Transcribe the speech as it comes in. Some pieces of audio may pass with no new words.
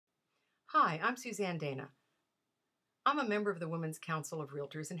Hi, I'm Suzanne Dana. I'm a member of the Women's Council of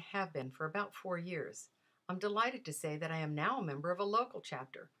Realtors and have been for about 4 years. I'm delighted to say that I am now a member of a local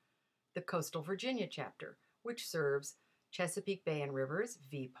chapter, the Coastal Virginia chapter, which serves Chesapeake Bay and Rivers,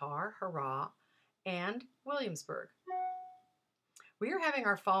 VPAR, Hurrah, and Williamsburg. We are having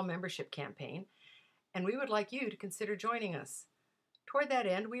our fall membership campaign, and we would like you to consider joining us. Toward that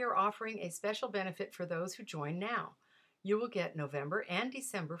end, we are offering a special benefit for those who join now. You will get November and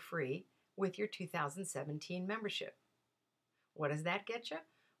December free with your 2017 membership. What does that get you?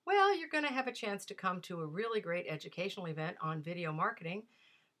 Well, you're going to have a chance to come to a really great educational event on video marketing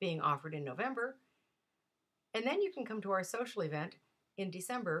being offered in November. And then you can come to our social event in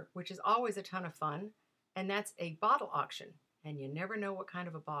December, which is always a ton of fun. And that's a bottle auction. And you never know what kind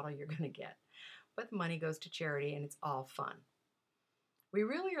of a bottle you're going to get. But the money goes to charity and it's all fun. We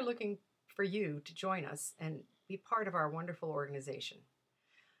really are looking for you to join us and be part of our wonderful organization.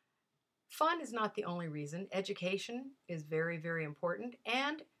 Fun is not the only reason. Education is very, very important,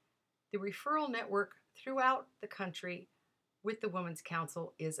 and the referral network throughout the country with the Women's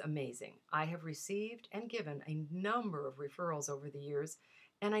Council is amazing. I have received and given a number of referrals over the years,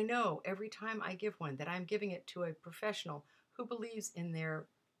 and I know every time I give one that I'm giving it to a professional who believes in their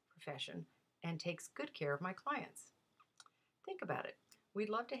profession and takes good care of my clients. Think about it. We'd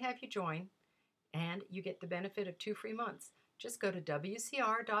love to have you join, and you get the benefit of 2 free months. Just go to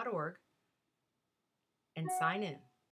wcr.org and sign in.